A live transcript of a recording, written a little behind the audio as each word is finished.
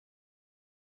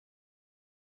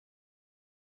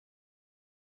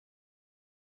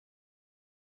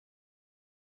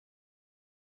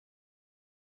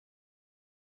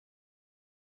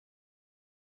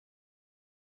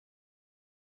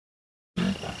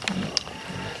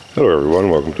Hello everyone,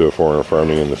 welcome to A Foreigner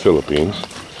Farming in the Philippines.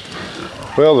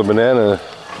 Well, the banana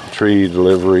tree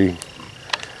delivery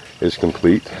is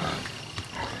complete.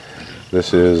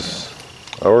 This is,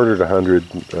 I ordered 100,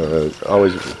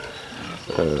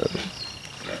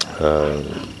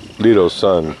 Lito's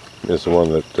son is the one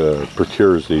that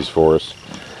procures these for us,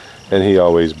 and he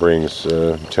always brings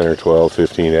 10 or 12,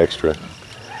 15 extra.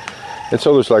 And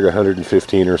so there's like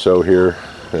 115 or so here.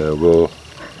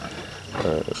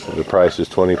 The price is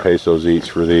 20 pesos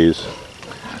each for these.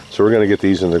 So we're going to get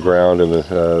these in the ground, and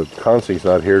the Consi's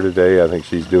not here today. I think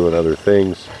she's doing other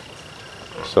things.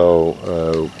 So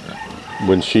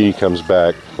when she comes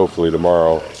back, hopefully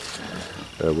tomorrow,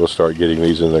 we'll start getting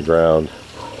these in the ground.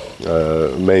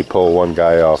 May pull one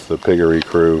guy off the piggery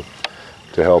crew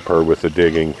to help her with the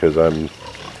digging, because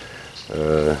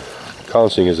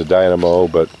Consi is a dynamo,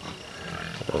 but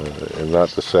and not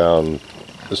to sound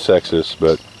sexist,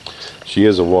 but she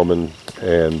is a woman,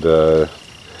 and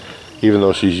even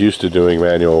though she's used to doing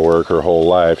manual work her whole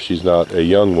life, she's not a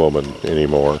young woman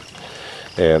anymore.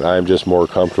 And I'm just more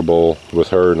comfortable with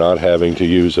her not having to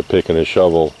use a pick and a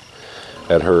shovel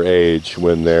at her age,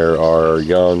 when there are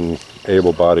young,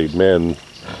 able-bodied men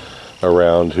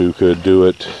around who could do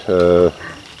it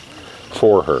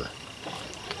for her.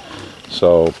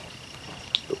 So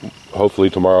hopefully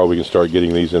tomorrow we can start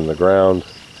getting these in the ground.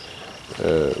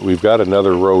 We've got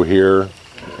another row here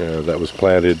that was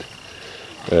planted.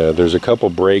 There's a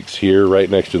couple breaks here right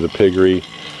next to the piggery.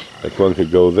 Like one could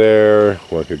go there,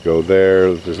 one could go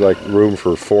there. There's like room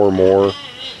for 4 more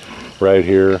right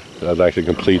here. I'd like to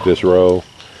complete this row.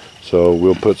 So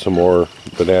we'll put some more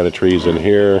banana trees in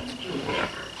here.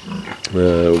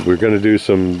 We're going to do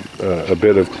a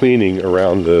bit of cleaning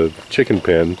around the chicken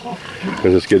pen,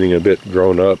 because it's getting a bit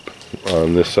grown up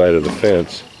on this side of the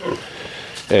fence.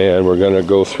 And we're going to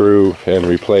go through and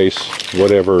replace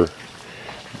whatever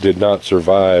did not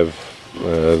survive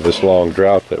this long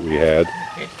drought that we had.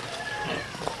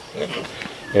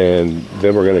 And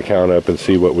then we're going to count up and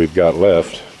see what we've got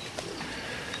left.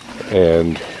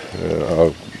 And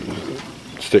I'll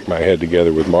stick my head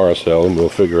together with Maricel, and we'll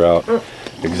figure out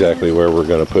exactly where we're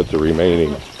going to put the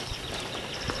remaining.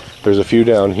 There's a few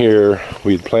down here.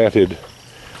 We'd planted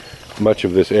much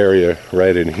of this area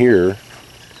right in here.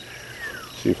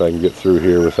 See if I can get through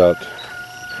here without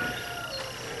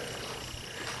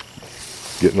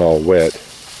getting all wet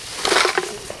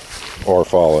or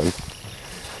falling.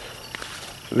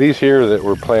 These here that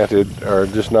were planted are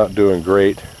just not doing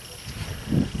great,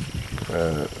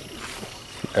 and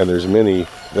there's many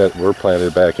that were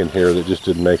planted back in here that just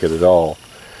didn't make it at all.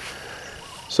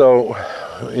 So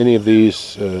any of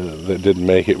these that didn't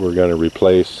make it, we're going to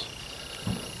replace,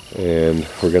 and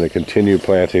we're going to continue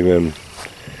planting them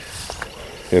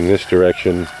in this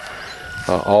direction.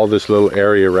 All this little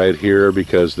area right here,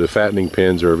 because the fattening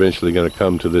pens are eventually going to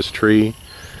come to this tree.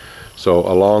 So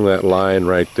along that line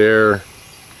right there,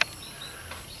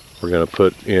 we're going to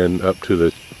put in up to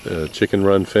the chicken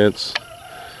run fence.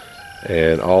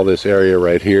 And all this area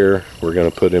right here, we're going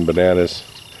to put in bananas.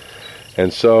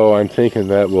 And so I'm thinking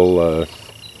that will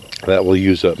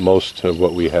use up most of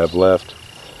what we have left.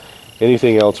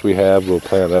 Anything else we have, we'll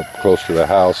plant up close to the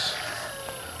house,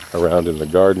 around in the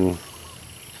garden.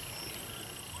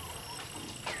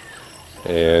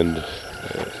 And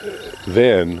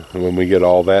then when we get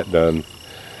all that done,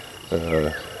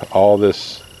 all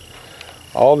this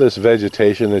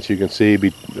vegetation that you can see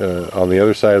on the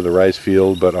other side of the rice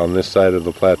field, but on this side of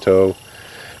the plateau,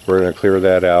 we're going to clear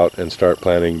that out and start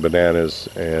planting bananas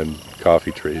and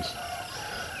coffee trees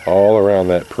all around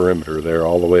that perimeter there,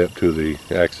 all the way up to the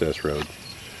access road.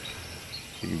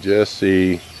 You can just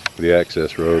see the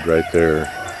access road right there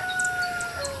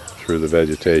through the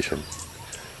vegetation.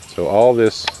 So all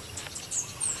this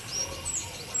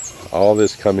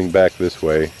coming back this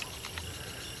way,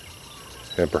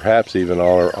 and perhaps even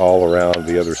all around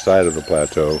the other side of the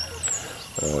plateau,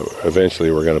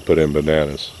 eventually we're going to put in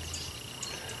bananas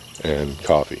and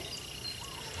coffee.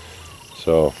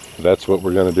 So that's what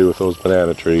we're going to do with those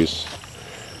banana trees.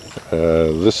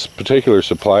 This particular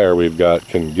supplier we've got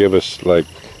can give us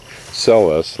sell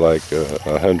us like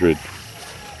 100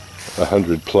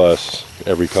 plus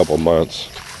every couple months,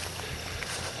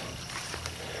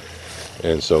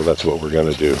 and so that's what we're going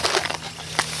to do.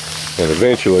 And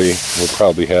eventually we'll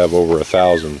probably have over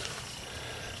 1,000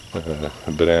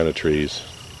 banana trees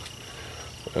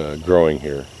growing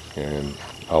here, and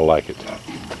I'll like it.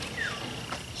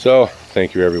 So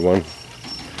thank you everyone.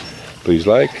 Please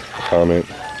like, comment,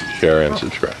 share, and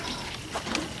subscribe.